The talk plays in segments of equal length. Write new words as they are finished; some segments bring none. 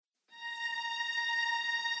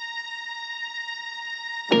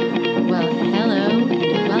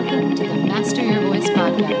Master Your Voice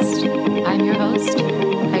podcast. I'm your host,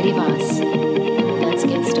 Heidi Voss. Let's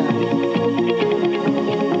get started.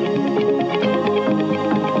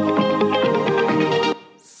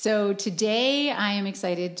 So today I am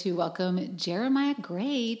excited to welcome Jeremiah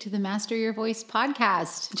Gray to the Master Your Voice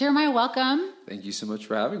podcast. Jeremiah, welcome. Thank you so much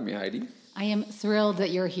for having me, Heidi. I am thrilled that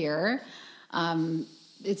you're here.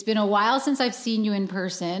 It's been a while since I've seen you in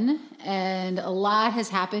person, and a lot has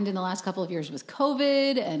happened in the last couple of years with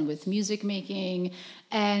COVID and with music making.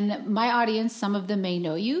 And my audience, some of them may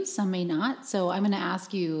know you, some may not. So I'm going to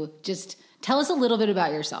ask you, just tell us a little bit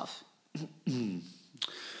about yourself.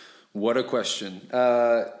 What a question.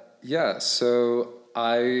 So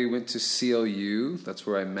I went to CLU. That's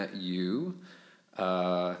where I met you.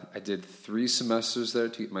 I did 3 semesters there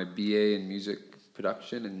to get my BA in music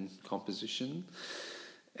production and composition,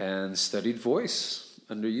 and studied voice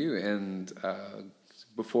under you. And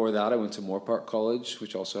before that, I went to Moore Park College,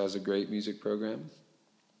 which also has a great music program.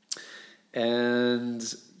 And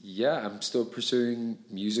yeah, I'm still pursuing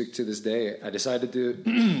music to this day. I decided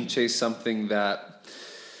to chase something that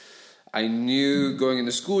I knew going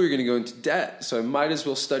into school you're going to go into debt, so I might as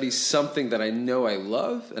well study something that I know I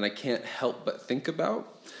love and I can't help but think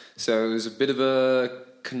about. So it was a bit of a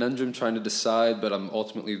conundrum trying to decide, but I'm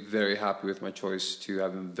ultimately very happy with my choice to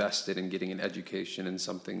have invested in getting an education in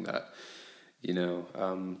something that,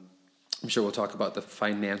 I'm sure we'll talk about the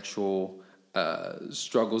financial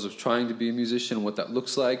struggles of trying to be a musician and what that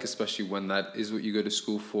looks like, especially when that is what you go to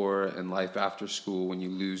school for, and life after school when you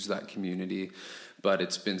lose that community. But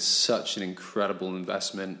it's been such an incredible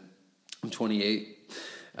investment. I'm 28.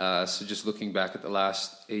 So just looking back at the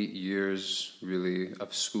last 8 years, really,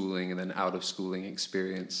 of schooling and then out of schooling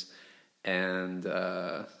experience, and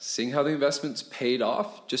seeing how the investment's paid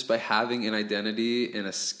off just by having an identity and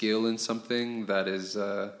a skill in something that is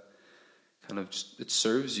it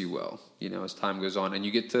serves you well, as time goes on. And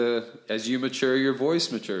you get to, as you mature, your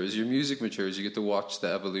voice matures, your music matures, you get to watch the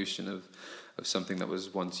evolution of something that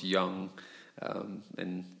was once young,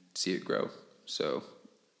 and see it grow. So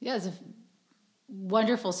yeah, it's a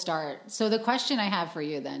wonderful start. So the question I have for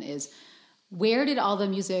you then is, where did all the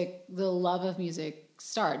love of music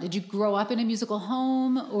start? Did you grow up in a musical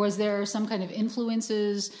home, or was there some kind of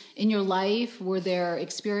influences in your life? Were there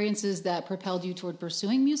experiences that propelled you toward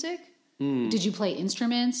pursuing music? Did you play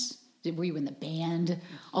instruments? Were you in the band?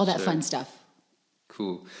 All that fun stuff.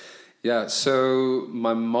 Cool. Yeah, so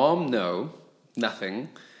my mom, nothing.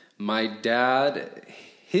 My dad,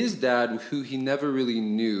 his dad, who he never really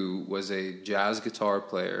knew, was a jazz guitar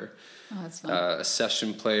player. Oh, that's fun. A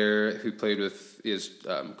session player who played with his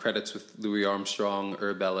credits with Louis Armstrong,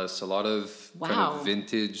 Herb Ellis, a lot of kind of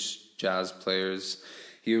vintage jazz players.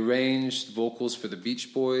 He arranged vocals for the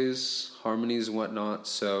Beach Boys, harmonies and whatnot.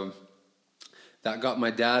 So that got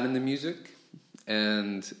my dad into music.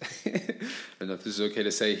 And I don't know if this is okay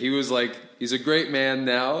to say, he's a great man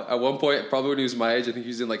now. At one point, probably when he was my age, I think he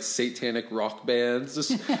was in satanic rock bands,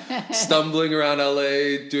 just stumbling around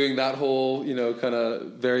LA, doing that whole, kind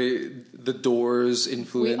of very The Doors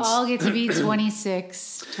influence. We all get to be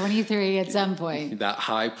 26, 23 at some point. That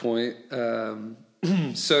high point.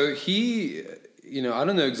 So he, I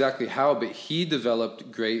don't know exactly how, but he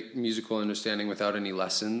developed great musical understanding without any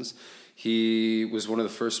lessons. He was one of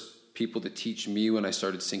the first people to teach me when I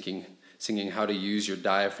started singing how to use your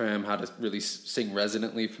diaphragm, how to really sing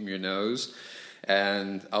resonantly from your nose.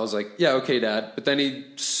 And I was like, yeah, okay, Dad. But then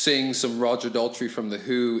he'd sing some Roger Daltrey from The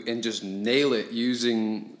Who and just nail it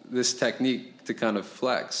using this technique to kind of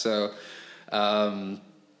flex. So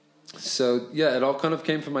yeah, it all kind of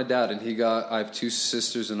came from my dad. And I have 2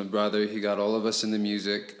 sisters and a brother. He got all of us into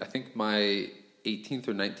music. I think my 18th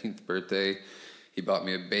or 19th birthday, he bought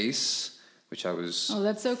me a bass, which I was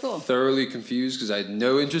that's so cool. Thoroughly confused because I had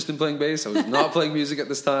no interest in playing bass. I was not playing music at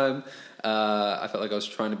this time. I felt like I was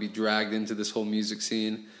trying to be dragged into this whole music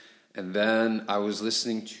scene. And then I was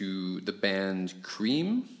listening to the band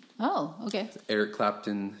Cream. Oh, okay. Eric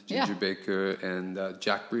Clapton, Ginger Baker, and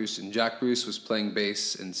Jack Bruce. And Jack Bruce was playing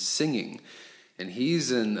bass and singing. And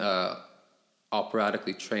he's an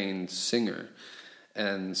operatically trained singer.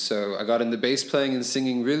 And so I got into bass playing and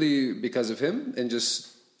singing really because of him, and just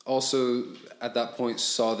also at that point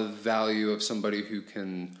saw the value of somebody who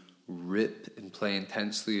can rip and play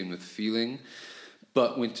intensely and with feeling,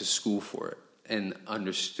 but went to school for it and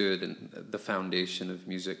understood the foundation of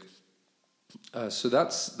music. So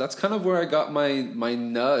that's kind of where I got my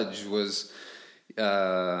nudge was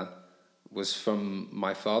from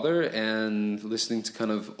my father and listening to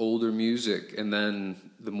kind of older music. And then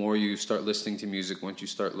the more you start listening to music, once you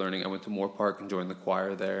start learning, I went to Moore Park and joined the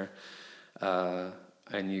choir there.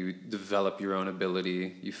 and you develop your own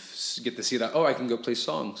ability. You get to see that, I can go play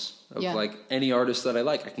songs of like any artist that I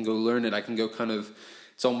like. I can go learn it. I can go kind of,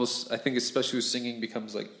 it's almost, I think especially with singing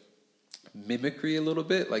becomes like mimicry a little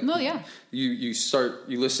bit. Like you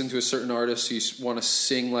listen to a certain artist, you want to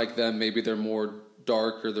sing like them. Maybe they're more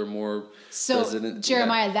dark or they're more resonant.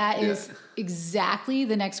 Jeremiah, that is exactly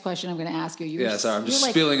the next question I'm going to ask you. Sorry, I'm just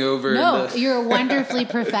spilling over. No, you're wonderfully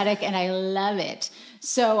prophetic, and I love it.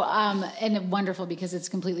 So, and wonderful because it's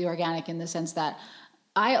completely organic in the sense that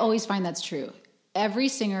I always find that's true. Every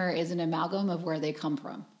singer is an amalgam of where they come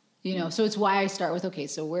from. So it's why I start with, okay,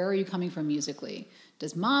 so where are you coming from musically?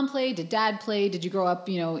 Does mom play? Did dad play? Did you grow up,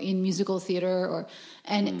 in musical theater?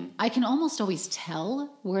 I can almost always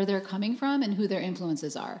tell where they're coming from and who their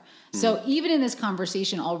influences are. So even in this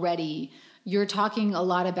conversation already, you're talking a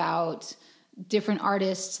lot about different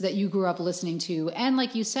artists that you grew up listening to. And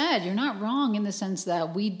like you said, you're not wrong in the sense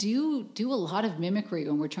that we do a lot of mimicry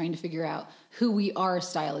when we're trying to figure out who we are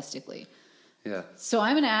stylistically. Yeah. So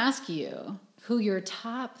I'm going to ask you who your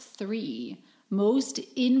top 3 most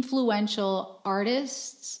influential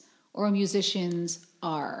artists or musicians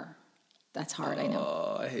are. That's hard, I know.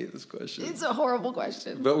 Oh, I hate this question. It's a horrible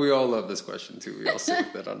question. But we all love this question, too. We all say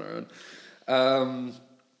that on our own.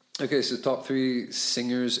 Okay, so top 3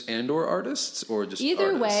 singers and or artists, or just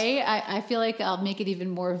either artists? Way, I feel like I'll make it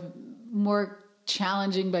even more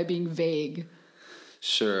challenging by being vague.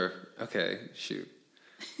 Sure. Okay, shoot.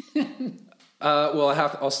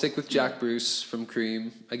 I'll stick with Jack Bruce from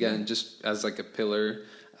Cream again, just as like a pillar.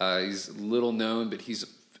 He's little known, but he's a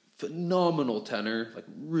phenomenal tenor, like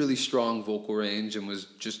really strong vocal range, and was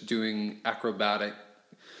just doing acrobatic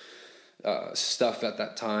stuff at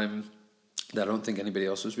that time that I don't think anybody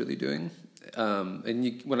else was really doing.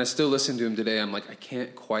 When I still listen to him today, I'm like, I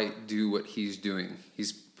can't quite do what he's doing.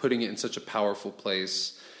 He's putting it in such a powerful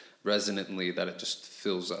place, resonantly, that it just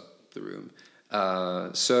fills up the room.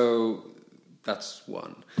 So that's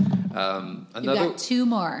one. You got 2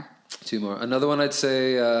 more. 2 more. Another one I'd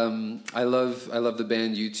say, I love the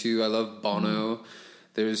band U2. I love Bono.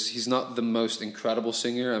 He's not the most incredible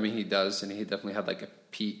singer. I mean, he does, and he definitely had like a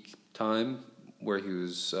peak time where he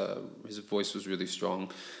was, his voice was really strong.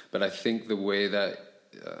 But I think the way that,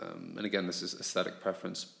 and again, this is aesthetic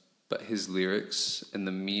preference, but his lyrics and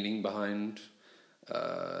the meaning behind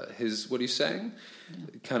what he's saying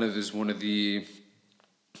kind of is one of the...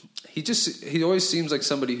 He always seems like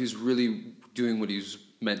somebody who's really doing what he's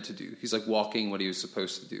meant to do. He's like walking what he was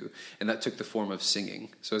supposed to do. And that took the form of singing.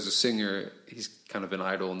 So as a singer, he's kind of an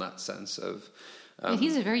idol in that sense of... And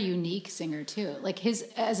he's a very unique singer too. Like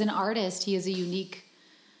as an artist, he is a unique,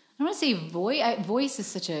 I don't want to say voice. Voice is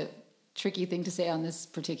such a tricky thing to say on this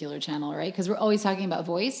particular channel, right? Because we're always talking about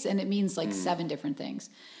voice and it means like 7 different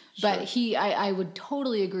things. Sure. But I would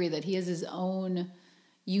totally agree that he has his own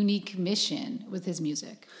unique mission with his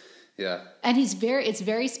music. Yeah. And it's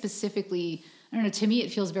very specifically, I don't know, to me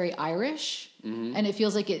it feels very Irish. Mm-hmm. And it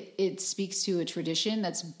feels like it speaks to a tradition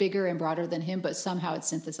that's bigger and broader than him, but somehow it's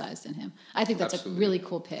synthesized in him. I think that's absolutely. A really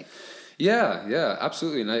cool pick. Yeah,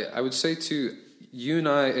 absolutely. And I would say too, you and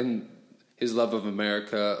I, and his love of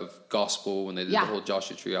America, of gospel, when they did the whole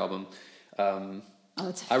Joshua Tree album.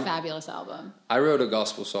 It's a fabulous album. I wrote a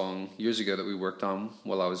gospel song years ago that we worked on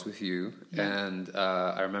while I was with you. Yeah. And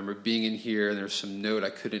I remember being in here and there was some note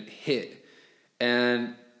I couldn't hit.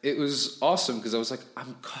 And it was awesome because I was like,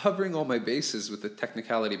 I'm covering all my bases with the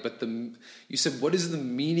technicality. But you said, what is the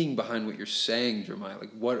meaning behind what you're saying, Jeremiah? Like,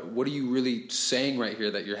 what are you really saying right here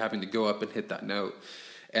that you're having to go up and hit that note?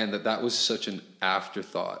 And that was such an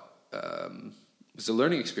afterthought. It was a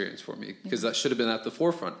learning experience for me because that should have been at the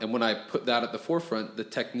forefront. And when I put that at the forefront, the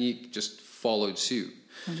technique just followed suit.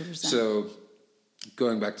 100%. So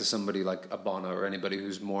going back to somebody like a Bono or anybody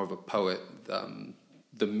who's more of a poet,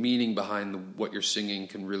 the meaning behind what you're singing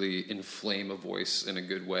can really inflame a voice in a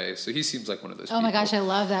good way. So he seems like one of those people. My gosh, I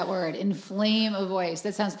love that word, inflame a voice.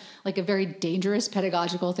 That sounds like a very dangerous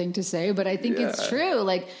pedagogical thing to say, but I think it's true.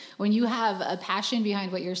 Like when you have a passion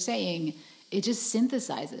behind what you're saying, it just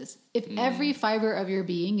synthesizes. If every fiber of your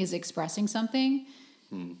being is expressing something,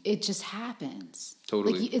 it just happens.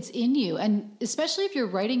 Totally. Like it's in you. And especially if you're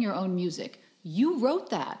writing your own music, you wrote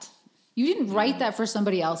that. You didn't write that for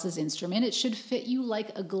somebody else's instrument. It should fit you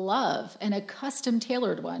like a glove, and a custom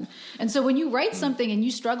tailored one. And so when you write something and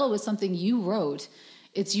you struggle with something you wrote,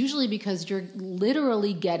 it's usually because you're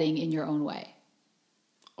literally getting in your own way.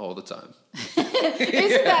 All the time.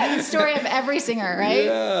 Isn't that the story of every singer, right?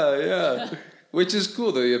 Yeah. Which is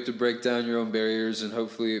cool, though. You have to break down your own barriers, and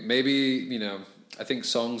hopefully, maybe, I think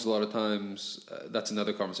songs a lot of times, that's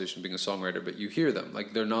another conversation being a songwriter, but you hear them.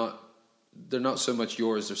 Like, they're not they're not so much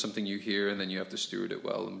yours. They're something you hear, and then you have to steward it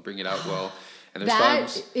well and bring it out well. And there's that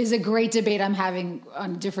times is a great debate I'm having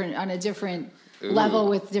on a different level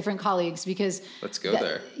with different colleagues, because let's go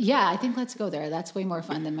there. Yeah, I think let's go there. That's way more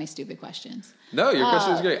fun than my stupid questions. No, your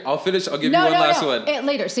question is great. I'll finish. I'll give you one last one.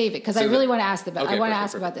 Later, save it, because I really want to ask about. Okay, I want to perfect,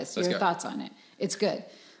 ask about this. Let's your go. thoughts on it. It's good.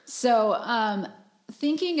 So,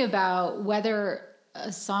 thinking about whether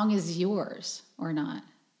a song is yours or not,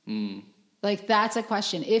 like that's a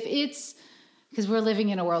question. If it's because we're living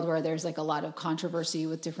in a world where there's like a lot of controversy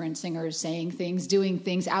with different singers saying things, doing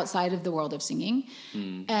things outside of the world of singing,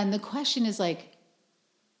 and the question is like,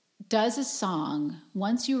 does a song,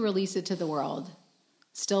 once you release it to the world,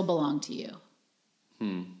 still belong to you?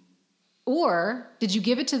 Or did you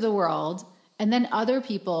give it to the world and then other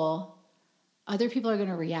people are going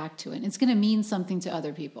to react to it, and it's going to mean something to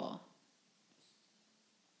other people?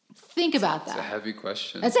 Think about that. It's a heavy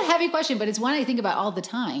question. That's a heavy question, but it's one I think about all the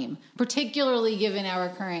time, particularly given our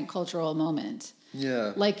current cultural moment.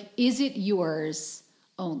 Yeah. Like, is it yours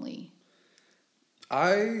only?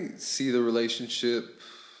 I see the relationship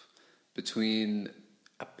between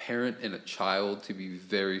a parent and a child to be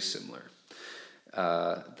very similar.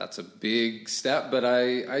 That's a big step, but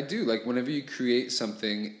I do. Like, whenever you create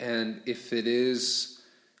something, and if it is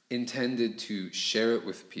intended to share it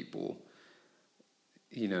with people,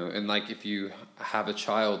 you know, and like if you have a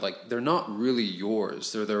child, like they're not really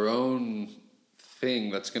yours. They're their own thing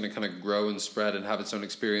that's going to kind of grow and spread and have its own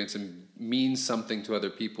experience and mean something to other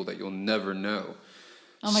people that you'll never know.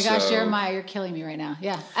 Oh my gosh, Jeremiah, you're killing me right now.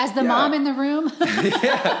 Yeah. As the mom in the room.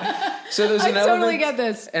 So there's an I element. totally get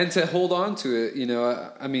this. And to hold on to it, you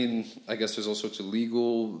know, I mean, I guess there's all sorts of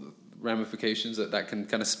legal ramifications that can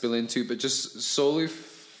kind of spill into, but just solely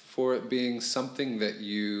for it being something that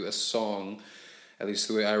you, a song, at least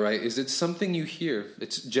the way I write, is it's something you hear.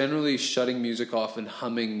 It's generally shutting music off and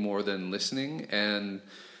humming more than listening. And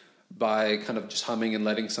by kind of just humming and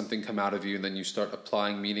letting something come out of you, and then you start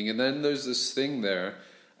applying meaning. And then there's this thing there.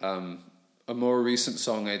 A more recent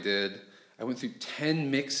song I did, I went through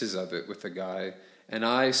 10 mixes of it with a guy, and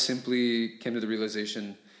I simply came to the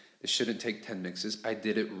realization it shouldn't take 10 mixes. I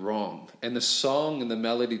did it wrong. And the song and the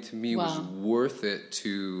melody to me was worth it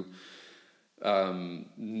to... I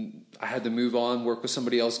had to move on, work with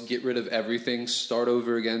somebody else, get rid of everything, start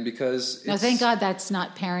over again, because no, thank God that's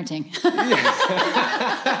not parenting.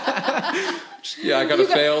 Yeah, I gotta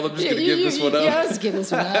fail. I'm just gonna give this one up. Yeah, let's give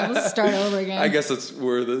this one up. Let's start over again. I guess that's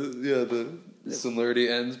where the similarity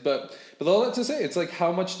ends. But all that to say, it's like,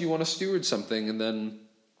 how much do you want to steward something, and then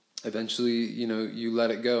eventually, you know, you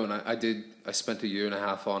let it go. And I spent 1.5 years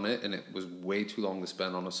on it, and it was way too long to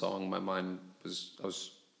spend on a song. I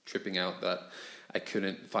was tripping out that I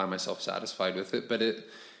couldn't find myself satisfied with it, but it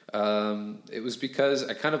was because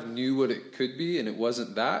I kind of knew what it could be, and it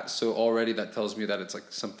wasn't that. So already that tells me that it's like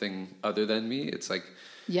something other than me. It's like,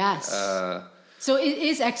 yes. So it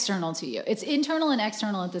is external to you. It's internal and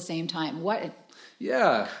external at the same time. What?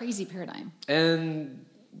 Yeah. Crazy paradigm. And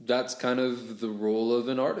that's kind of the role of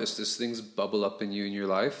an artist. Is things bubble up in you in your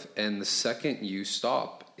life, and the second you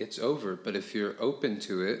stop, it's over. But if you're open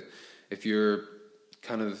to it, if you're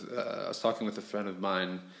kind of, I was talking with a friend of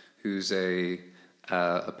mine who's a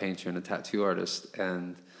painter and a tattoo artist,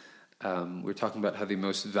 and we're talking about how the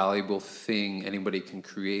most valuable thing anybody can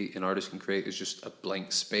create, an artist can create, is just a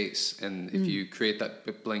blank space. And if you create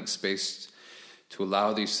that blank space to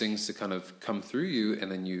allow these things to kind of come through you,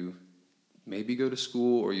 and then you maybe go to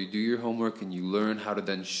school or you do your homework and you learn how to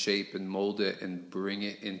then shape and mold it and bring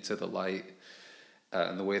it into the light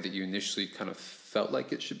in the way that you initially kind of felt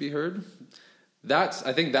like it should be heard.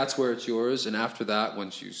 I think that's where it's yours. And after that,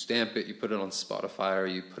 once you stamp it, you put it on Spotify or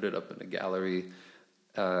you put it up in a gallery,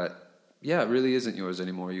 it really isn't yours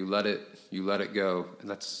anymore. You let it go. And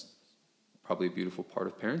that's probably a beautiful part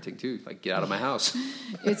of parenting too. Like, get out of my house.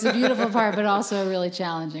 It's a beautiful part, but also a really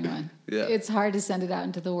challenging one. Yeah. It's hard to send it out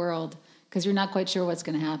into the world because you're not quite sure what's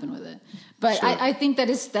going to happen with it. But Sure. I think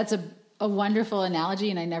that's a wonderful analogy,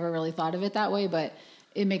 and I never really thought of it that way, but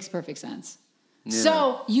it makes perfect sense. Yeah.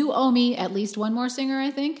 So you owe me at least one more singer, I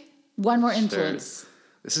think. One more influence. Sure.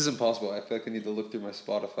 This is impossible. I feel like I need to look through my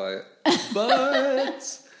Spotify.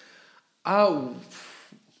 But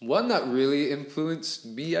one that really influenced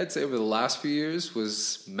me, I'd say, over the last few years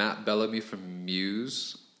was Matt Bellamy from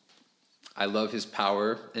Muse. I love his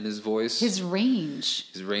power in his voice. His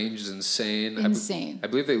range. His range is insane. Insane. I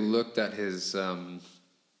believe they looked at his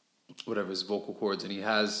his vocal cords, and he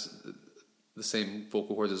has the same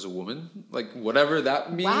vocal cords as a woman, like whatever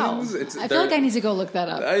that means. Wow. I feel like I need to go look that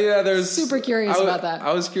up. There's super curious about that.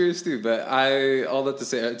 I was curious too, but all that to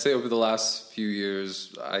say, I'd say over the last few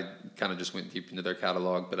years, I kind of just went deep into their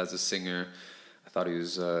catalog. But as a singer, I thought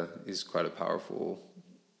he's quite a powerful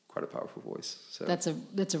voice. So That's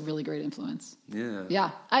a really great influence. yeah.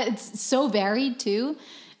 Yeah. It's so varied too.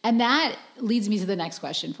 And that leads me to the next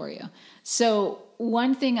question for you. So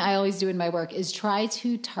one thing I always do in my work is try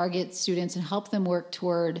to target students and help them work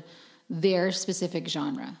toward their specific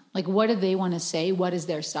genre. Like, what do they want to say? What is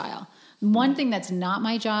their style? One thing that's not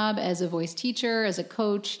my job as a voice teacher, as a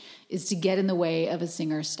coach, is to get in the way of a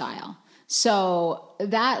singer's style. So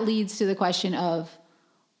that leads to the question of,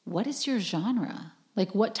 what is your genre?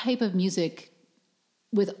 Like, what type of music,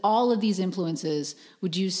 with all of these influences,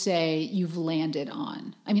 would you say you've landed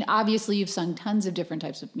on? I mean, obviously you've sung tons of different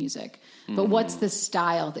types of music, but what's the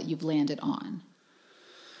style that you've landed on?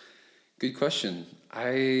 Good question.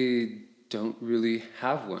 I don't really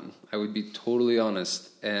have one. I would be totally honest,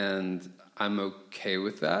 and I'm okay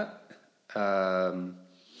with that.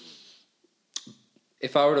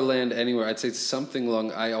 If I were to land anywhere, I'd say something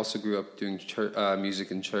along. I also grew up doing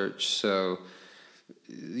music in church, so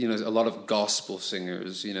a lot of gospel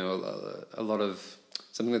singers. A lot of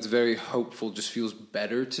something that's very hopeful just feels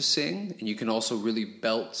better to sing, and you can also really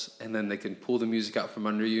belt, and then they can pull the music out from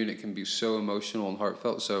under you, and it can be so emotional and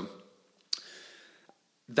heartfelt. So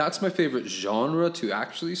that's my favorite genre to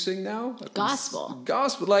actually sing now. Gospel,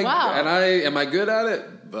 wow. And am I good at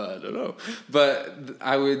it? But I don't know. But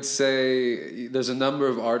I would say there's a number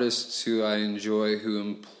of artists who I enjoy who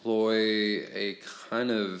employ a kind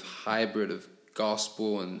of hybrid of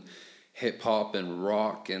gospel and hip hop and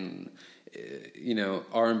rock and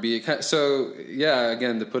R&B. So yeah,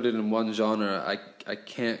 again, to put it in one genre, I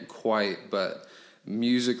can't quite. But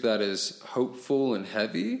music that is hopeful and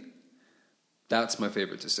heavy, that's my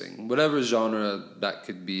favorite to sing. Whatever genre that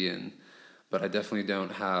could be in. But I definitely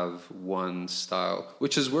don't have one style,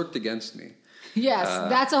 which has worked against me. Yes,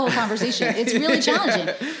 that's a whole conversation. It's really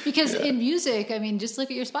challenging because in music, I mean, just look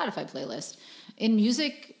at your Spotify playlist. In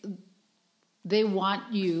music, they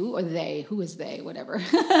want you, or they, who is they, whatever,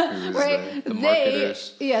 right? The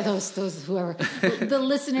marketers. Those whoever, the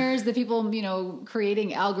listeners, the people,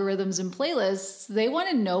 creating algorithms and playlists, they want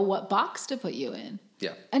to know what box to put you in.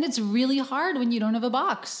 Yeah. And it's really hard when you don't have a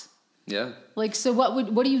box. Yeah. Like, so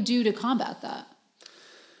what do you do to combat that?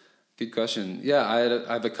 Good question. Yeah,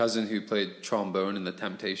 I have a cousin who played trombone in the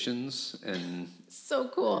Temptations, and so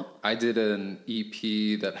cool. I did an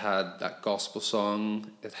EP that had that gospel song.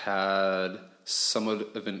 It had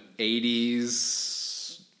somewhat of an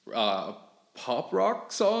 80s pop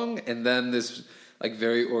rock song, and then this like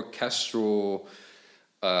very orchestral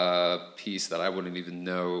piece that I wouldn't even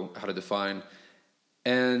know how to define.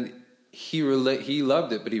 And he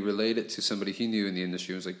loved it, but he relayed it to somebody he knew in the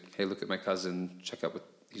industry. He was like, "Hey, look at my cousin. Check out what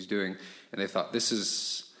he's doing." And they thought, "This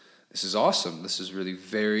is awesome. This is really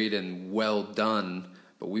varied and well done."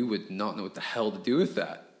 But we would not know what the hell to do with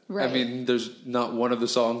that. Right. I mean, there's not one of the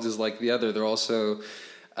songs is like the other. They're also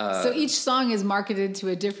so each song is marketed to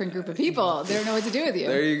a different group of people. They don't know what to do with you.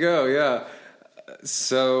 There you go. Yeah.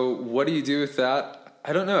 So what do you do with that?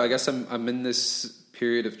 I don't know. I guess I'm in this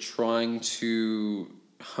period of trying to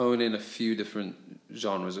hone in a few different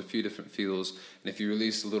genres, a few different feels, and if you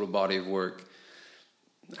release a little body of work,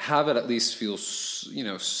 have it at least feel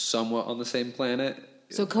somewhat on the same planet.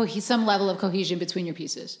 So some level of cohesion between your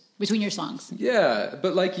pieces, between your songs. Yeah,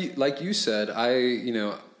 but like you said,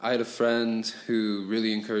 I had a friend who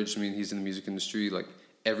really encouraged me, and he's in the music industry. Like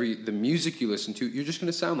the music you listen to, you're just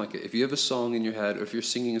going to sound like it. If you have a song in your head, or if you're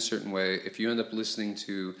singing a certain way, if you end up listening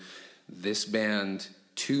to this band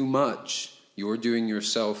too much, you're doing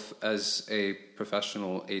yourself as a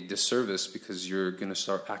professional a disservice, because you're going to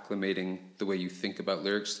start acclimating the way you think about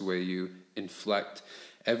lyrics, the way you inflect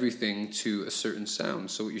everything to a certain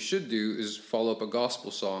sound. So what you should do is follow up a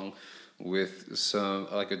gospel song with some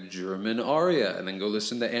like a German aria, and then go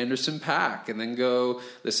listen to Anderson .Paak, and then go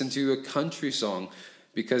listen to a country song.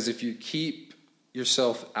 Because if you keep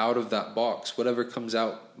yourself out of that box, whatever comes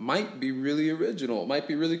out might be really original, it might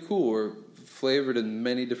be really cool, or flavored in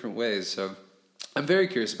many different ways. So I'm very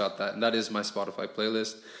curious about that, and that is my Spotify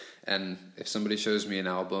playlist. And if somebody shows me an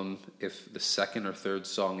album, if the second or third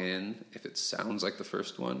song in, if it sounds like the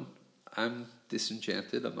first one, I'm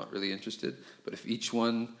disenchanted. I'm not really interested. But if each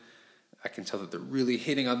one, I can tell that they're really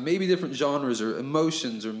hitting on maybe different genres or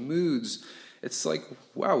emotions or moods, it's like,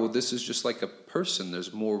 wow, well, this is just like a person.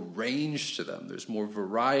 There's more range to them. There's more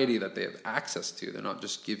variety that they have access to. They're not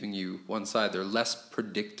just giving you one side. They're less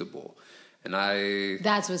predictable. And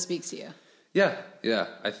that's what speaks to you. Yeah.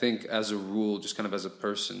 I think as a rule, just kind of as a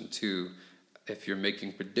person too, if you're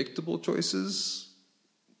making predictable choices,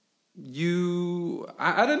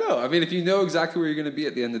 I don't know. I mean, if you know exactly where you're going to be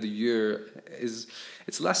at the end of the year,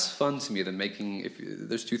 it's less fun to me than making,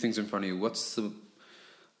 there's two things in front of you, what's the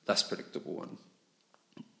less predictable one?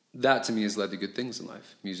 That to me has led to good things in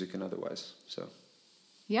life, music and otherwise. So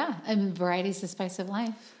Yeah, I mean, variety's the spice of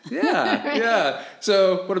life. yeah, right? Yeah.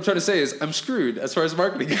 So what I'm trying to say is I'm screwed as far as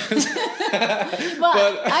marketing goes.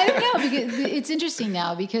 Well, I don't know, because it's interesting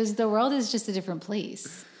now because the world is just a different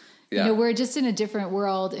place. Yeah. We're just in a different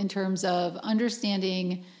world in terms of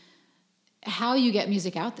understanding how you get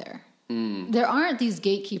music out there. There aren't these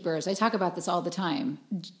gatekeepers. I talk about this all the time.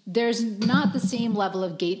 There's not the same level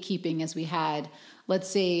of gatekeeping as we had, let's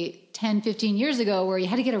say, 10, 15 years ago, where you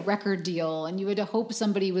had to get a record deal and you had to hope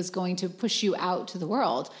somebody was going to push you out to the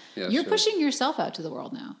world. Yeah, You're sure. pushing yourself out to the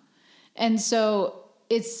world now. And so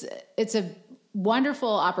it's a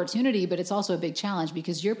wonderful opportunity, but it's also a big challenge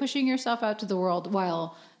because you're pushing yourself out to the world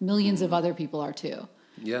while millions of other people are too.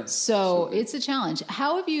 Yeah. So absolutely. it's a challenge.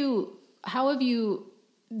 How have you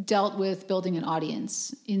dealt with building an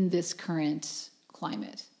audience in this current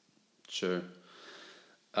climate? Sure.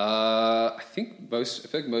 I feel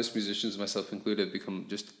like most musicians, myself included, have become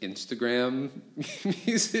just Instagram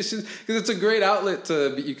musicians because it's a great outlet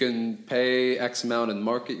you can pay X amount and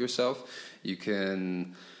market yourself. You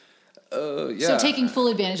can, So taking full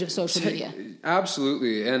advantage of social media.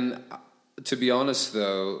 Absolutely. And to be honest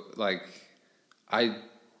though, like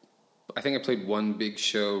I think I played one big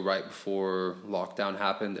show right before lockdown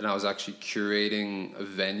happened, and I was actually curating a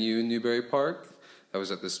venue in Newbury Park. I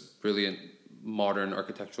was at this brilliant modern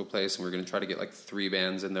architectural place, and we are going to try to get like 3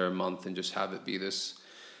 bands in there a month and just have it be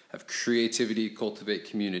have creativity, cultivate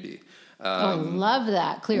community. Love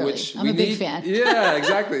that. Clearly, I'm a big fan. Yeah,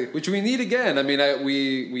 exactly. Which we need again. I mean,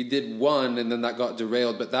 we did one, and then that got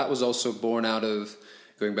derailed, but that was also born out of,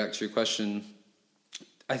 going back to your question,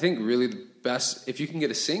 I think really the best, if you can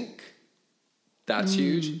get a sync, that's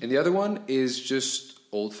huge. And the other one is just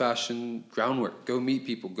old-fashioned groundwork. Go meet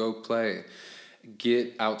people, go play.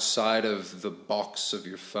 Get outside of the box of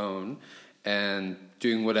your phone and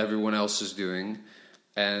doing what everyone else is doing.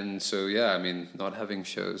 And so, yeah, I mean, not having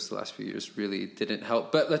shows the last few years really didn't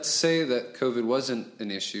help. But let's say that COVID wasn't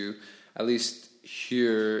an issue, at least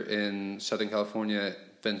here in Southern California,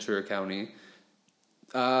 Ventura County.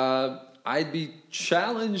 I'd be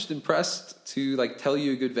challenged, impressed to like tell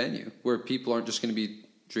you a good venue where people aren't just going to be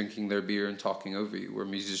drinking their beer and talking over you, where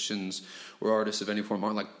musicians or artists of any form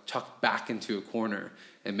aren't like tucked back into a corner,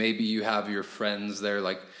 and maybe you have your friends there.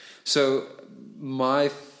 Like, so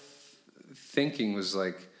my thinking was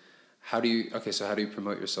like, how do you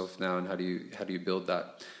promote yourself now, and how do you build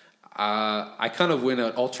that? I kind of went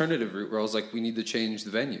an alternative route where I was like, we need to change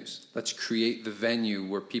the venues. Let's create the venue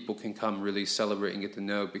where people can come really celebrate and get to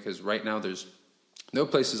know, because right now there's no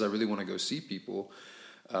places I really want to go see people,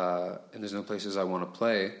 and there's no places I want to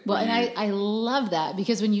play. Well, and I love that,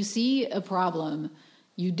 because when you see a problem,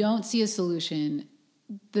 you don't see a solution.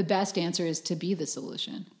 The best answer is to be the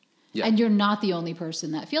solution. Yeah. And you're not the only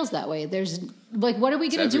person that feels that way. There's like, what are we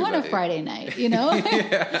going to do on a Friday night? You know?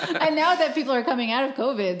 Yeah. And now that people are coming out of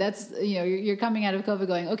COVID, that's, you're coming out of COVID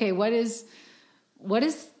going, okay, what is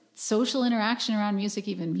social interaction around music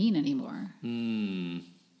even mean anymore?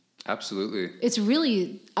 Absolutely. It's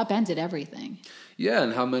really upended everything. Yeah.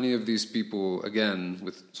 And how many of these people, again,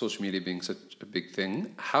 with social media being such a big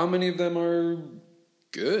thing, how many of them are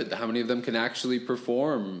good? How many of them can actually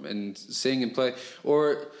perform and sing and play?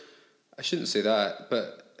 Or I shouldn't say that,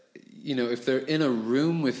 but, if they're in a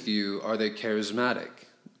room with you, are they charismatic?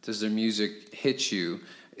 Does their music hit you?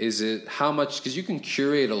 Is it how much, because you can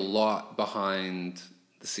curate a lot behind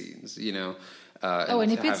the scenes, and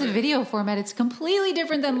if it's a video format, it's completely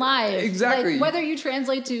different than live. Exactly. Like, whether you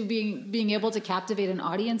translate to being able to captivate an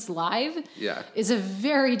audience live is a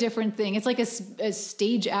very different thing. It's like a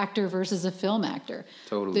stage actor versus a film actor.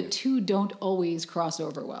 Totally. The two don't always cross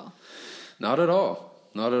over well. Not at all.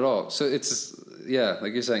 Not at all. So it's,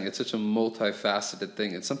 like you're saying, it's such a multifaceted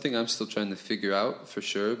thing. It's something I'm still trying to figure out for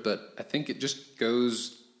sure, but I think it just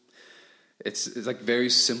goes, it's like very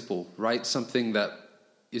simple. Write something that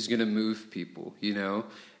is going to move people,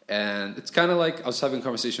 And it's kind of like, I was having a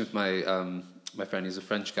conversation with my friend, he's a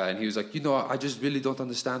French guy, and he was like, I just really don't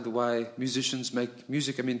understand why musicians make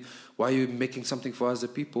music. I mean, why are you making something for other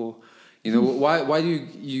people? Why do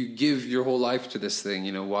you give your whole life to this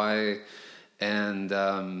thing? Why?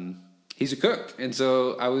 And he's a cook. And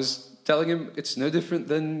so I was telling him it's no different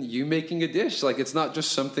than you making a dish. Like, it's not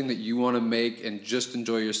just something that you want to make and just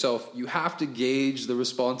enjoy yourself. You have to gauge the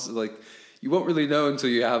response. Like, you won't really know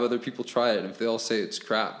until you have other people try it. And if they all say it's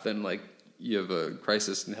crap, then, like, you have a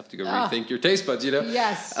crisis and have to go rethink your taste buds, you know?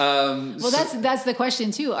 Yes. Well, that's the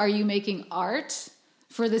question too. Are you making art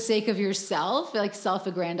for the sake of yourself, like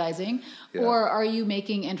self-aggrandizing, or are you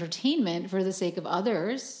making entertainment for the sake of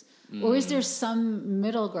others? Or is there some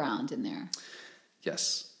middle ground in there?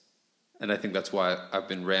 Yes. And I think that's why I've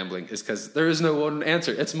been rambling, is because there is no one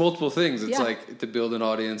answer. It's multiple things. It's like to build an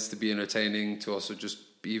audience, to be entertaining, to also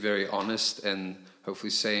just be very honest and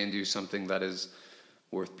hopefully say and do something that is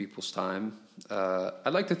worth people's time.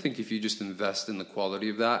 I'd like to think if you just invest in the quality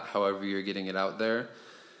of that, however you're getting it out there,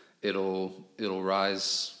 it'll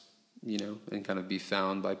rise, you know, and kind of be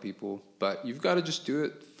found by people. But you've got to just do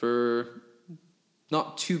it for,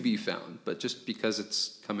 not to be found, but just because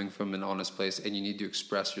it's coming from an honest place and you need to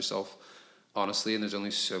express yourself honestly. And there's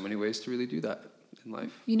only so many ways to really do that in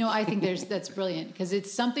life. You know, I think that's brilliant, because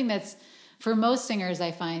it's something that's, for most singers,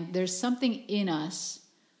 I find there's something in us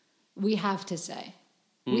we have to say.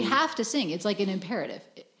 We have to sing. It's like an imperative.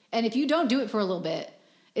 And if you don't do it for a little bit,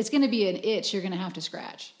 it's going to be an itch you're going to have to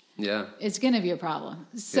scratch. Yeah. It's going to be a problem.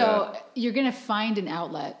 So you're going to find an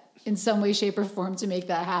outlet in some way, shape, or form to make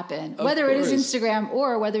that happen. Whether it is Instagram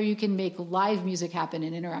or whether you can make live music happen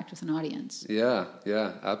and interact with an audience. Yeah,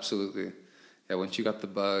 absolutely. Yeah, once you got the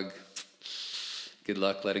bug, good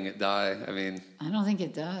luck letting it die. I mean, I don't think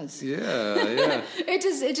it does. Yeah.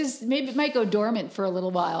 It just maybe it might go dormant for a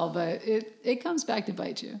little while, but it comes back to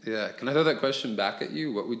bite you. Yeah. Can I throw that question back at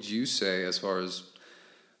you? What would you say as far as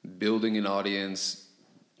building an audience,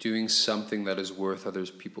 doing something that is worth other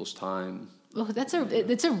people's time? Oh,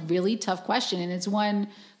 it's a really tough question, and it's one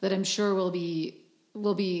that I'm sure we'll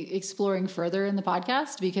be exploring further in the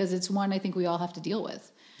podcast, because it's one I think we all have to deal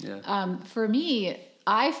with. Yeah. For me,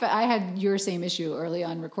 I had your same issue early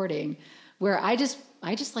on recording, where I just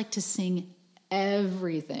like to sing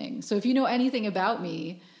everything. So if you know anything about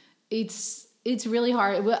me, it's really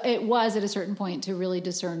hard. It was at a certain point to really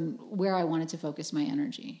discern where I wanted to focus my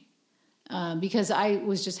energy, because I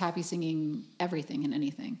was just happy singing everything and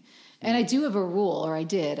anything. And I do have a rule, or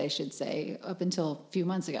I should say, up until a few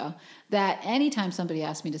months ago, that anytime somebody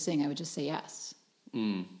asked me to sing, I would just say yes.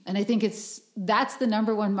 And I think that's the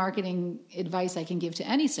number one marketing advice I can give to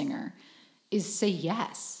any singer, is say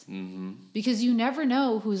yes. Because you never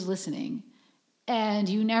know who's listening, and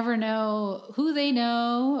you never know who they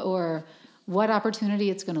know or what opportunity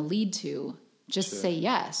it's going to lead to. Just say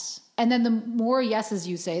yes. And then the more yeses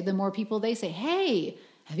you say, the more people they say, hey,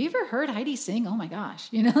 have you ever heard Heidi sing? Oh my gosh.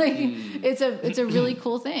 You know, like it's a really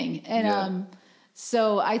cool thing. And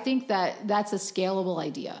so I think that's a scalable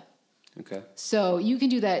idea. Okay. So you can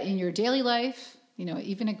do that in your daily life, you know,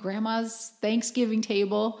 even at grandma's Thanksgiving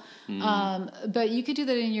table. But you could do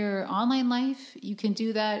that in your online life. You can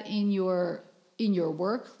do that in your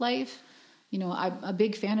work life. You know, I'm a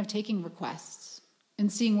big fan of taking requests and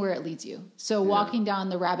seeing where it leads you. So walking down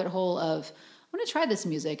the rabbit hole of, I want to try this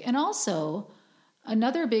music. And also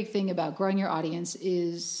another big thing about growing your audience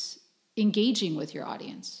is engaging with your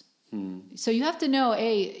audience. So you have to know,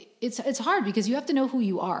 it's hard because you have to know who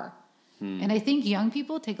you are. And I think young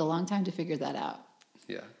people take a long time to figure that out.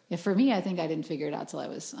 Yeah. For me, I think I didn't figure it out till I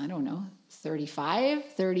was, 35,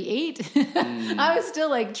 38. I was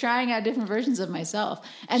still like trying out different versions of myself.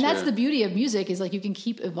 And that's the beauty of music, is like you can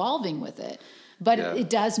keep evolving with it. But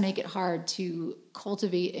it does make it hard to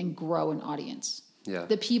cultivate and grow an audience. Yeah.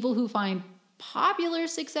 The people who find popular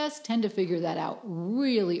success tend to figure that out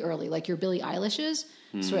really early. Like your Billie Eilish's,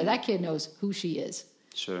 swear that kid knows who she is.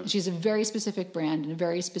 Sure. She's a very specific brand and a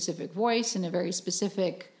very specific voice and a very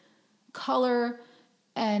specific color.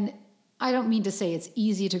 And I don't mean to say it's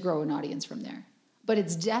easy to grow an audience from there, but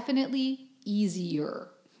it's definitely easier.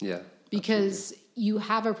 Yeah. Because you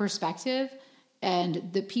have a perspective, and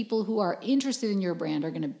the people who are interested in your brand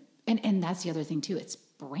are going to, and that's the other thing too, it's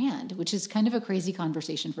brand, which is kind of a crazy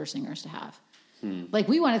conversation for singers to have. Like,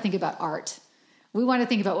 we want to think about art. We want to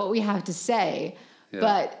think about what we have to say,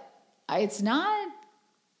 but it's not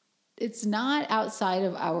outside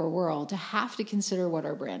of our world to have to consider what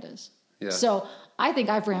our brand is. Yeah. So I think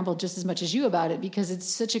I've rambled just as much as you about it, because it's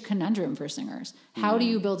such a conundrum for singers. How do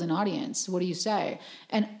you build an audience? What do you say?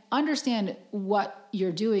 And understand what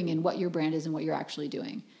you're doing and what your brand is and what you're actually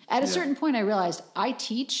doing. At a certain point, I realized I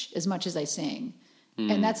teach as much as I sing.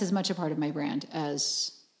 And that's as much a part of my brand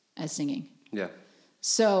as singing. Yeah.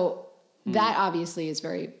 So that obviously is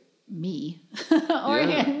very me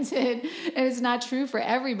oriented, and it's not true for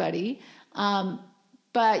everybody.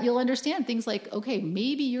 But you'll understand things like, okay,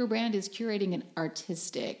 maybe your brand is curating an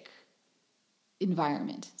artistic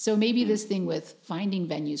environment. So maybe this thing with finding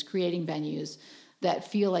venues, creating venues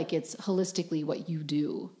that feel like it's holistically what you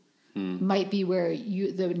do. might be where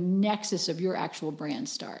the nexus of your actual brand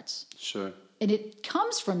starts. Sure. And it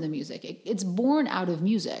comes from the music. It's born out of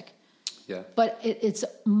music. Yeah. But it's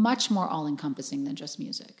much more all-encompassing than just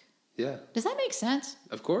music. Yeah. Does that make sense?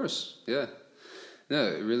 Of course. Yeah. No,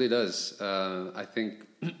 it really does. I think,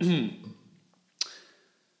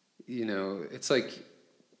 it's like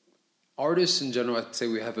artists in general, I'd say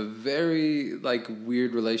we have a very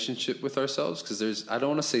weird relationship with ourselves because I don't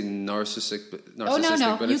want to say narcissistic, but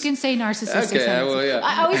But you can say narcissistic. Okay, well, yeah.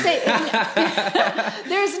 I always say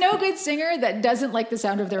there's no good singer that doesn't like the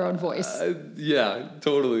sound of their own voice. Yeah,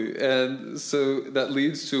 totally. And so that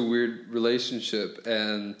leads to a weird relationship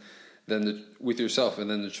and then with yourself, and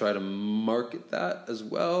then to try to market that as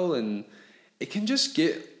well. And it can just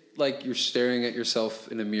get like you're staring at yourself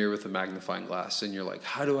in a mirror with a magnifying glass and you're like,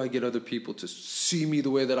 how do I get other people to see me the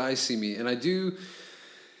way that I see me? And I do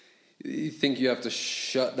think you have to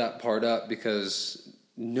shut that part up because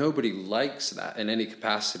nobody likes that in any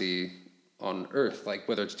capacity on earth, like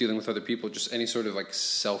whether it's dealing with other people, just any sort of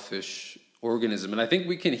selfish organism. And I think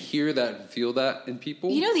we can hear that and feel that in people.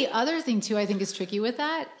 The other thing too I think is tricky with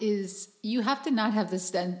that is you have to not have the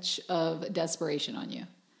stench of desperation on you.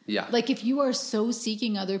 Yeah. Like if you are so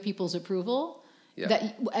seeking other people's approval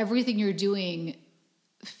that everything you're doing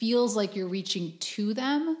feels like you're reaching to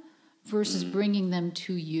them versus bringing them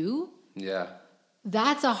to you. Yeah.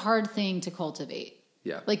 That's a hard thing to cultivate.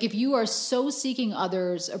 Yeah. Like if you are so seeking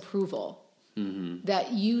others' approval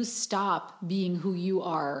that you stop being who you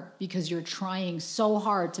are because you're trying so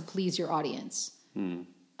hard to please your audience.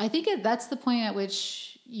 I think that's the point at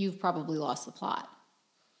which you've probably lost the plot.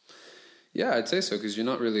 Yeah, I'd say so, because you're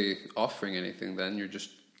not really offering anything then. You're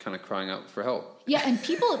just kind of crying out for help. Yeah, and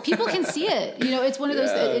people can see it. It's one of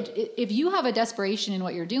those, if you have a desperation in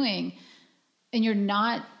what you're doing and you're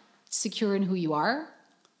not secure in who you are,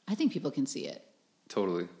 I think people can see it.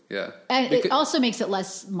 Totally, yeah. And it also makes it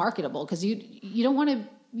less marketable because you don't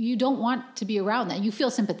want to be around that. You feel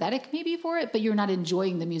sympathetic maybe for it, but you're not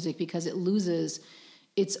enjoying the music because it loses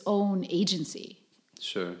its own agency.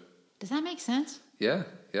 Sure. Does that make sense? Yeah,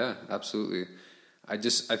 absolutely. I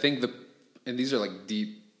think and these are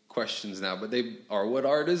deep questions now, but they are what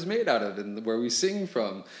art is made out of and where we sing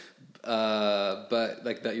from. But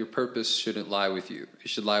that your purpose shouldn't lie with you. It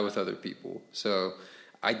should lie with other people. So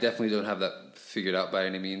I definitely don't have that figured out by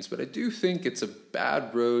any means, but I do think it's a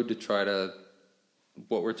bad road to try to,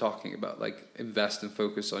 what we're talking about, invest and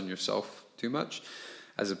focus on yourself too much,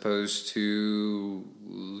 as opposed to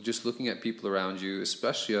just looking at people around you,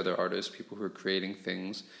 especially other artists, people who are creating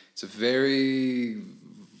things. It's a very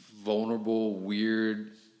vulnerable,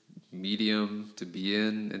 weird medium to be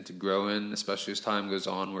in and to grow in, especially as time goes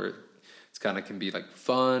on, where it's kind of can be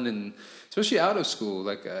fun, and especially out of school.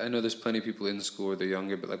 I know there's plenty of people in school where they're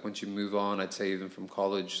younger, but once you move on, I'd say even from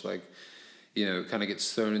college, it kind of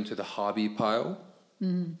gets thrown into the hobby pile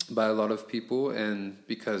by a lot of people, and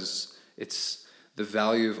because the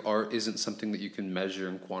value of art isn't something that you can measure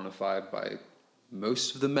and quantify by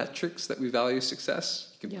most of the metrics that we value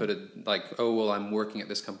success. You can put it I'm working at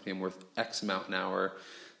this company, I'm worth X amount an hour.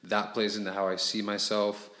 That plays into how I see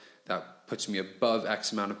myself. That puts me above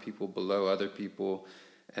X amount of people, below other people.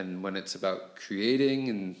 And when it's about creating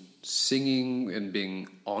and singing and being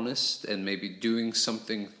honest and maybe doing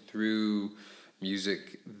something through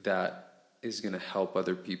music that is going to help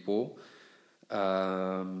other people,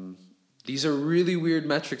 these are really weird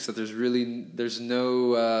metrics that there's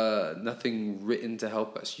no nothing written to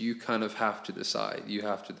help us. You kind of have to decide. You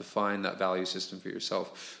have to define that value system for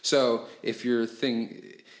yourself. So if you're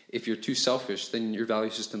too selfish, then your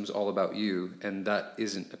value system is all about you, and that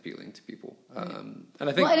isn't appealing to people. And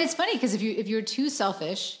I think, and it's funny because if you're too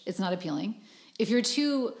selfish, it's not appealing. If you're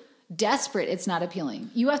too desperate, it's not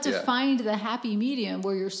appealing. You have to find the happy medium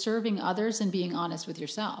where you're serving others and being honest with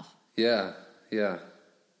yourself. Yeah.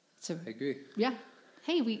 So, I agree. Yeah.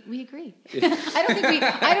 Hey, we agree. I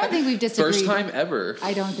don't think we've disagreed. First time ever.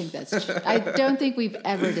 I don't think that's true. I don't think we've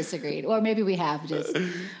ever disagreed. Or maybe we have just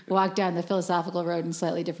walked down the philosophical road in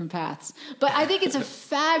slightly different paths. But I think it's a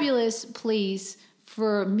fabulous place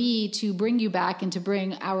for me to bring you back and to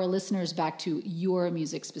bring our listeners back to your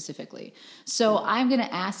music specifically. So I'm going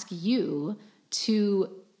to ask you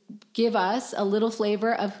to give us a little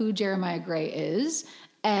flavor of who Jeremiah Gray is.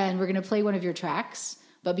 And we're going to play one of your tracks.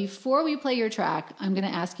 But before we play your track, I'm going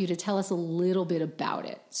to ask you to tell us a little bit about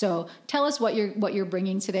it. So tell us what you're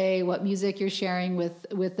bringing today, what music you're sharing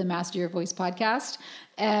with the Master Your Voice podcast,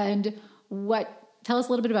 and tell us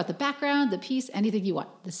a little bit about the background, the piece, anything you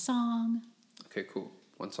want. The song. Okay, cool.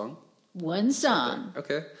 One song? One song.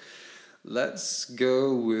 Okay. Let's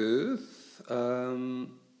go with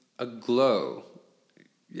A Glow.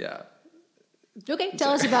 yeah. Okay,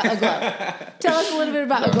 tell us about Aglow. Tell us a little bit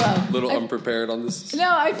about Aglow. A little unprepared on this. No,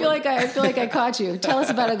 I feel like I caught you. Tell us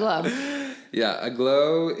about Aglow. Yeah,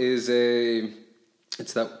 Aglow is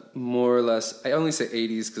it's that more or less, I only say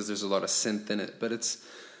 80s because there's a lot of synth in it, but it's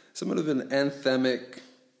somewhat of an anthemic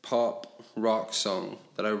pop rock song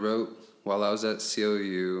that I wrote while I was at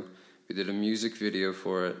COU. We did a music video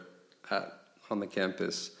for it on the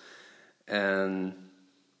campus. And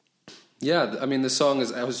yeah, I mean, the song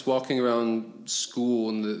is, I was walking around school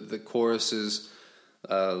and the chorus is,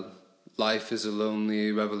 life is a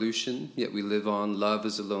lonely revolution, yet we live on. Love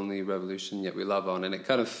is a lonely revolution, yet we love on. And it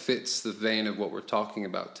kind of fits the vein of what we're talking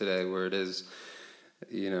about today, where it is,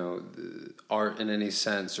 the art in any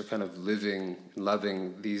sense, or kind of living,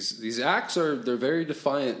 loving. These acts they're very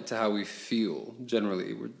defiant to how we feel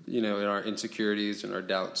generally. We're, in our insecurities and our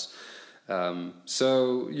doubts.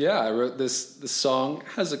 So yeah, I wrote this song. It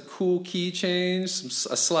has a cool key change,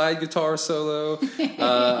 a slide guitar solo,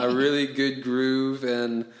 a really good groove,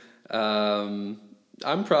 and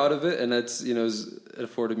I'm proud of it. And it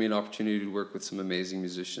afforded me an opportunity to work with some amazing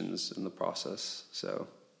musicians in the process. So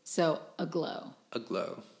Aglow.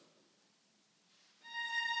 Aglow.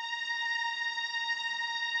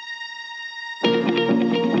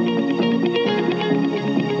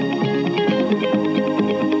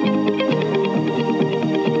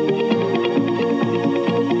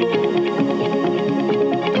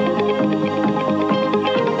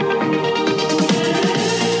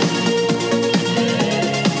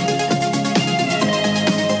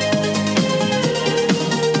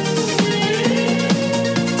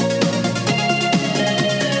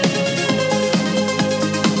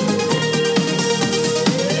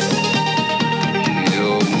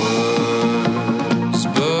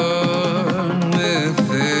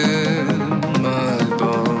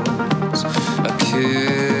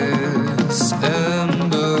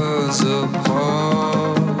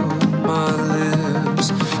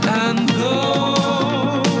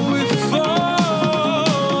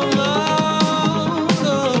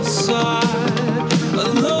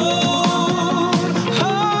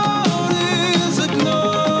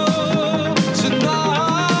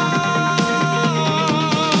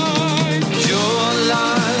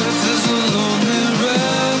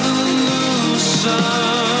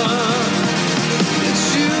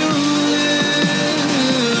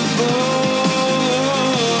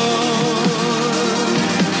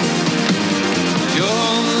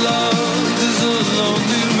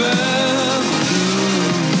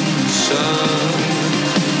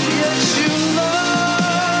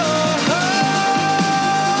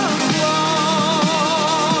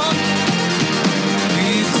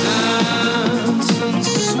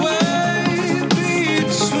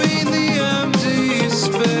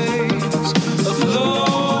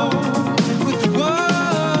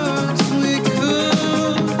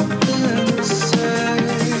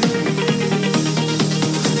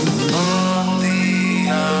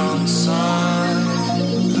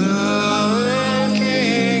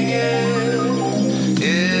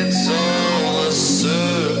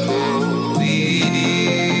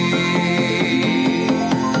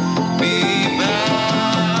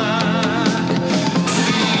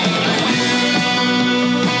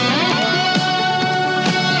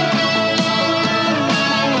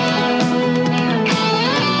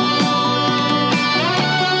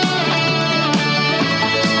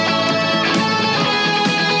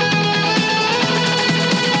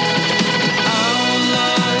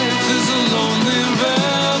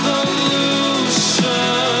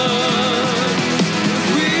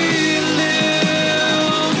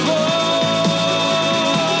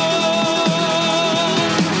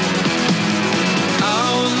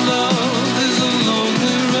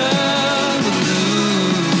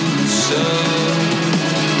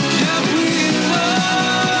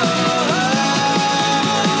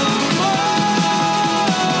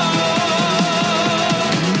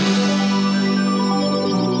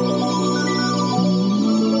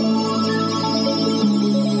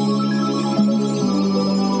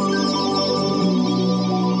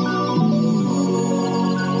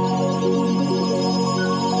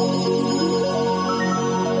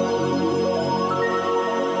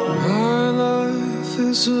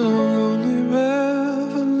 It's a lonely revolution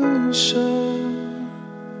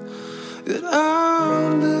that I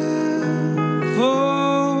live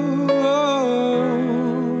on.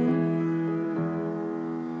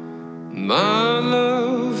 My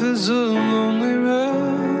love is a lonely revolution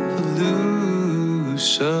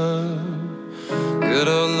that I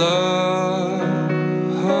love.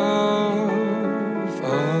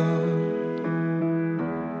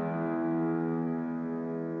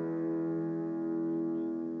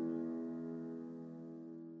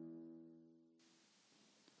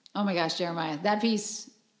 Oh my gosh, Jeremiah, that piece,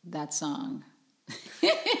 that song.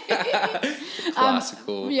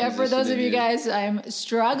 Classical. Yeah, for those musician of in you guys, I'm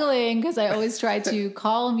struggling because I always try to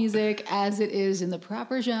call music as it is in the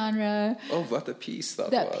proper genre. Oh, what a piece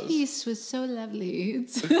that was. Piece was so lovely.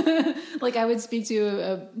 It's like I would speak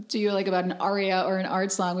to you like about an aria or an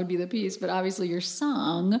art song would be the piece, but obviously your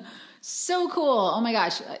song, so cool. Oh my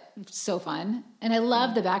gosh, so fun. And I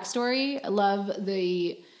love the backstory. I love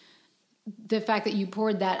the fact that you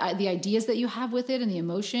poured the ideas that you have with it and the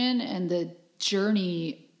emotion and the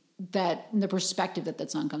journey the perspective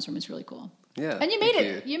that song comes from is really cool. Yeah. And you made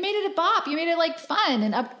it. You made it a bop. You made it like fun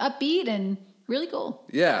and upbeat and really cool.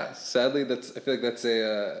 Yeah. Sadly, I feel like that's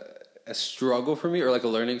a struggle for me, or like a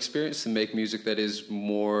learning experience, to make music that is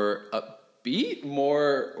more upbeat,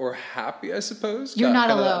 more or happy, I suppose. You're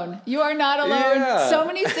not alone. You are not alone. Yeah. So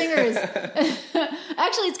many singers.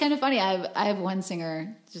 Actually, it's kind of funny. I have one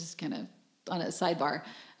singer, just kind of on a sidebar,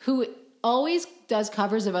 who always does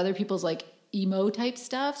covers of other people's like emo type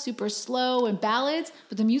stuff, super slow and ballads,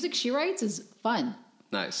 but the music she writes is fun.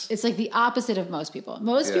 Nice. It's like the opposite of most people.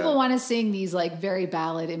 Most people want to sing these like very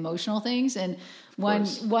ballad emotional things, and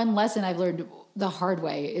one lesson I've learned the hard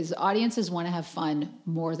way is audiences want to have fun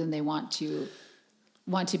more than they want to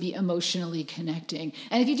be emotionally connecting.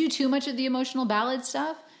 And if you do too much of the emotional ballad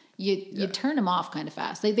stuff, you turn them off kind of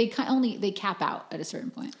fast. They cap out at a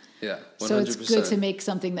certain point. Yeah, 100%. So it's good to make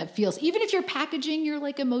something that feels, even if you're packaging your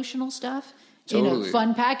like emotional stuff totally. in a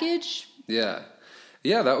fun package. Yeah, I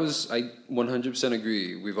 100%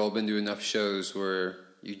 agree. We've all been to enough shows where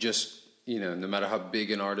you just, no matter how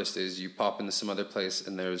big an artist is, you pop into some other place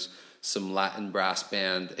and there's some Latin brass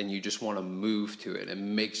band and you just want to move to it. It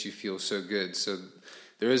makes you feel so good. So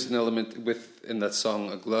there is an element in that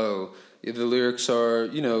song, Aglow. The lyrics are,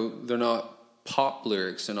 they're not pop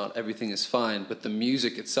lyrics, they're not everything is fine, but the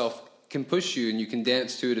music itself can push you and you can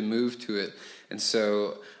dance to it and move to it. And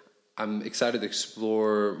so I'm excited to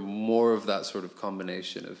explore more of that sort of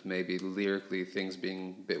combination of maybe lyrically things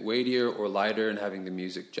being a bit weightier or lighter and having the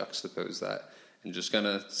music juxtapose that and just kind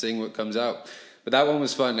of sing what comes out. But that one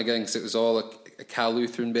was fun, again, because it was all a Cal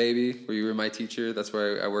Lutheran baby, where you were my teacher. That's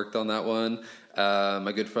where I worked on that one.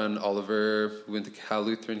 My good friend Oliver, who went to Cal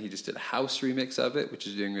Lutheran, he just did a house remix of it, which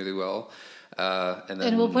is doing really well.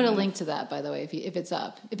 And we'll put a link to that, by the way, if it's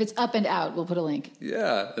up. If it's up and out, we'll put a link.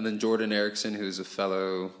 Yeah, and then Jordan Erickson, who's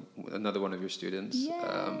another one of your students.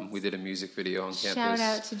 Yes. We did a music video on campus. Shout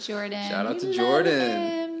out to Jordan. Shout out to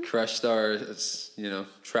Jordan. Crushed our,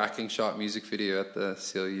 tracking shot music video at the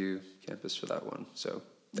CLU campus for that one. So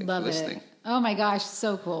thanks for listening. It. Oh my gosh,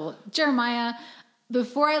 so cool. Jeremiah,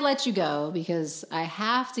 before I let you go, because I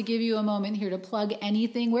have to give you a moment here to plug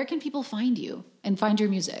anything, where can people find you and find your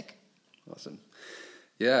music? Awesome.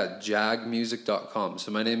 Yeah, jagmusic.com. So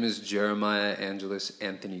my name is Jeremiah Angelus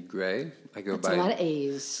Anthony Gray. I go by... a lot of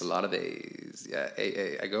A's. A lot of A's. Yeah,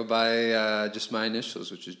 AA. I go by just my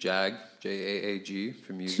initials, which is Jag, J-A-A-G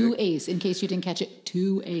for music. 2 A's, in case you didn't catch it.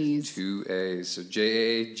 2 A's. 2 A's. So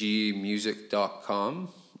jagmusic.com.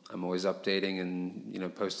 I'm always updating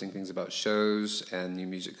and, posting things about shows and new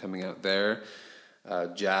music coming out there.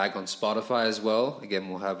 Jag on Spotify as well. Again,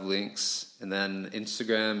 we'll have links. And then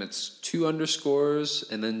Instagram, it's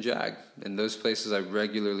 2_ and then Jag. In those places, I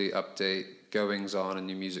regularly update goings on and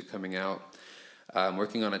new music coming out. I'm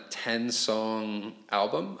working on a 10-song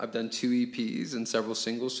album. I've done 2 EPs and several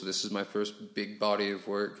singles, so this is my first big body of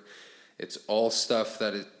work. It's all stuff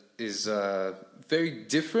that is very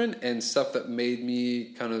different and stuff that made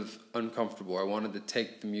me kind of uncomfortable. I wanted to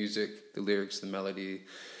take the music, the lyrics, the melody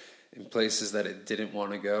in places that it didn't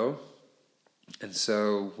want to go. And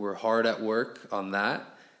so we're hard at work on that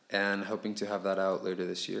and hoping to have that out later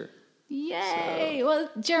this year. Yay! So. Well,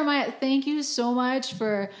 Jeremiah, thank you so much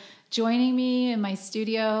for joining me in my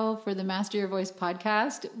studio for the Master Your Voice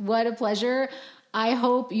podcast. What a pleasure. I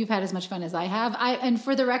hope you've had as much fun as I have. And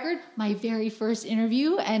for the record, my very first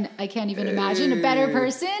interview, and I can't even imagine a better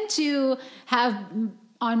person to have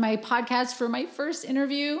on my podcast for my first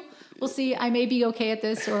interview. We'll see. I may be okay at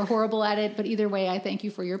this or horrible at it, but either way, I thank you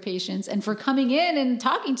for your patience and for coming in and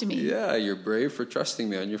talking to me. Yeah, you're brave for trusting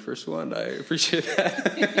me on your first one. I appreciate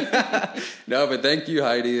that. No, but thank you,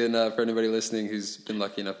 Heidi, and for anybody listening who's been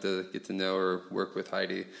lucky enough to get to know or work with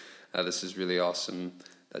Heidi. This is really awesome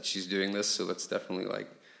that she's doing this, so let's definitely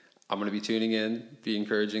I'm going to be tuning in, be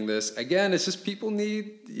encouraging this. Again, it's just people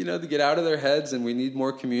need, to get out of their heads, and we need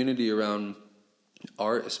more community around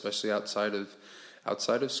art, especially outside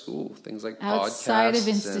of school, things like podcasts. Outside of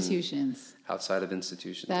institutions. Outside of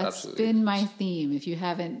institutions, That's absolutely. Been my theme. If you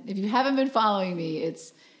haven't been following me,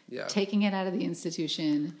 it's taking it out of the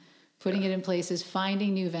institution, Putting it in places,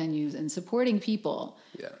 finding new venues, and supporting people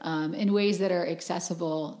in ways that are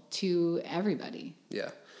accessible to everybody. Yeah.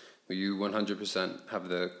 Well, you 100% have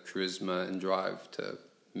the charisma and drive to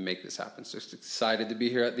make this happen. So just excited to be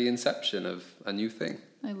here at the inception of a new thing.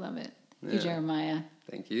 I love it. Thank you, Jeremiah.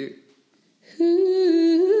 Thank you.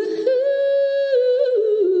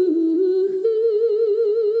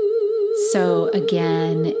 So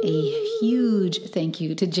again, a huge thank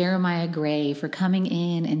you to Jeremiah Gray for coming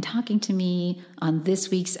in and talking to me on this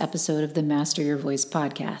week's episode of the Master Your Voice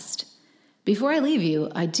podcast. Before I leave you,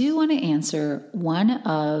 I do want to answer one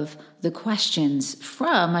of the questions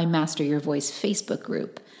from my Master Your Voice Facebook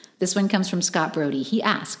group. This one comes from Scott Brody. He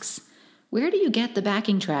asks, where do you get the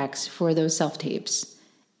backing tracks for those self-tapes?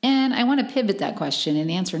 And I want to pivot that question and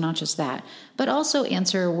answer not just that, but also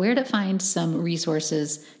answer where to find some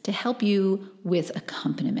resources to help you with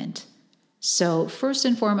accompaniment. So first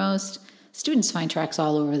and foremost, students find tracks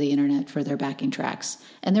all over the internet for their backing tracks,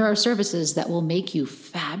 and there are services that will make you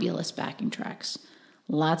fabulous backing tracks.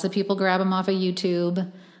 Lots of people grab them off of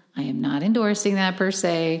YouTube. I am not endorsing that per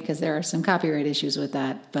se, because there are some copyright issues with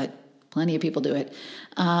that, but plenty of people do it.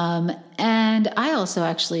 And I also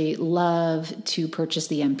actually love to purchase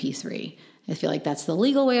the MP3. I feel like that's the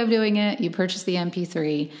legal way of doing it. You purchase the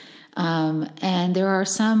MP3. And there are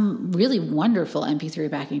some really wonderful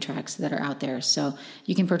MP3 backing tracks that are out there. So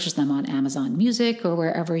you can purchase them on Amazon Music or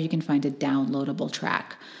wherever you can find a downloadable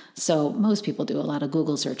track. So most people do a lot of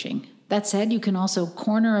Google searching. That said, you can also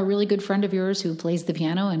corner a really good friend of yours who plays the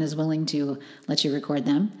piano and is willing to let you record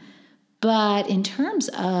them. But in terms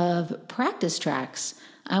of practice tracks,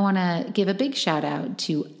 I want to give a big shout out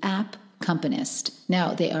to App Accompanist.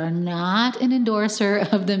 Now, they are not an endorser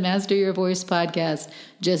of the Master Your Voice podcast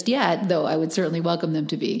just yet, though I would certainly welcome them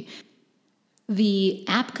to be. The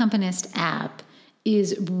App Accompanist app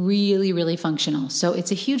is really, really functional. So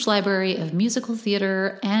it's a huge library of musical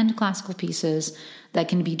theater and classical pieces that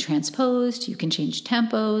can be transposed. You can change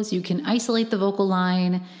tempos. You can isolate the vocal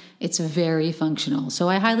line. It's very functional. So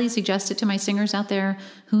I highly suggest it to my singers out there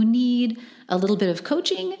who need a little bit of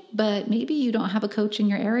coaching, but maybe you don't have a coach in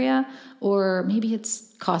your area, or maybe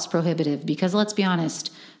it's cost prohibitive, because let's be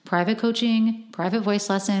honest, private coaching, private voice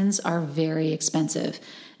lessons are very expensive.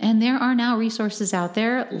 And there are now resources out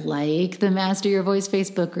there like the Master Your Voice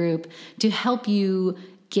Facebook group to help you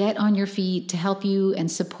get on your feet, to help you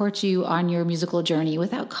and support you on your musical journey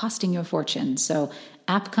without costing you a fortune. So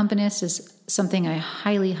App Accompanist is something I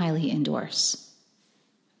highly, highly endorse.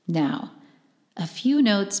 Now, a few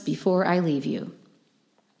notes before I leave you.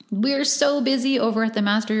 We're so busy over at the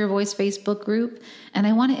Master Your Voice Facebook group, and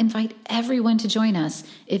I want to invite everyone to join us.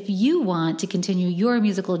 If you want to continue your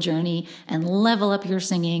musical journey and level up your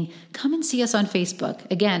singing, come and see us on Facebook.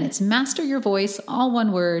 Again, it's Master Your Voice, all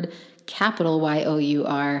one word, capital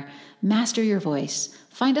Y-O-U-R, Master Your Voice.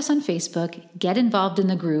 Find us on Facebook, get involved in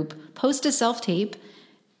the group, post a self-tape,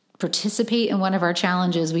 participate in one of our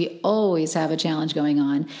challenges. We always have a challenge going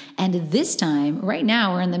on. And this time, right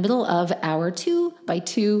now, we're in the middle of our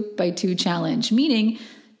 2x2x2 challenge, meaning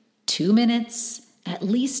 2 minutes, at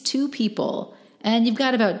least 2 people. And you've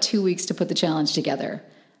got about 2 weeks to put the challenge together.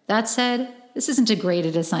 That said, this isn't a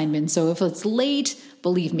graded assignment. So if it's late,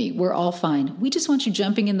 believe me, we're all fine. We just want you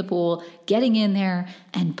jumping in the pool, getting in there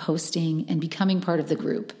and posting and becoming part of the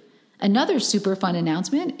group. Another super fun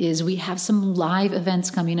announcement is we have some live events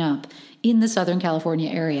coming up in the Southern California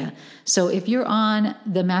area. So if you're on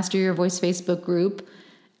the Master Your Voice Facebook group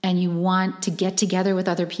and you want to get together with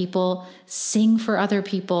other people, sing for other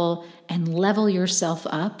people, and level yourself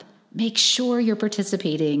up, make sure you're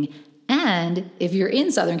participating. And if you're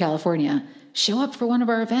in Southern California, show up for one of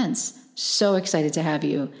our events. So excited to have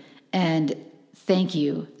you. And thank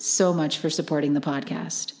you so much for supporting the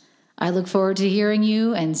podcast. I look forward to hearing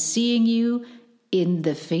you and seeing you in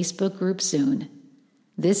the Facebook group soon.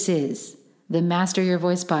 This is the Master Your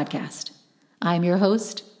Voice podcast. I'm your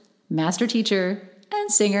host, master teacher,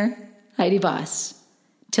 and singer, Heidi Voss.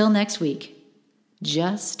 Till next week,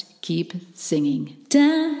 just keep singing.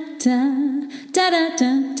 Da da da da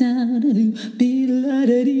da da da da da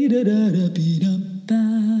da da da da da.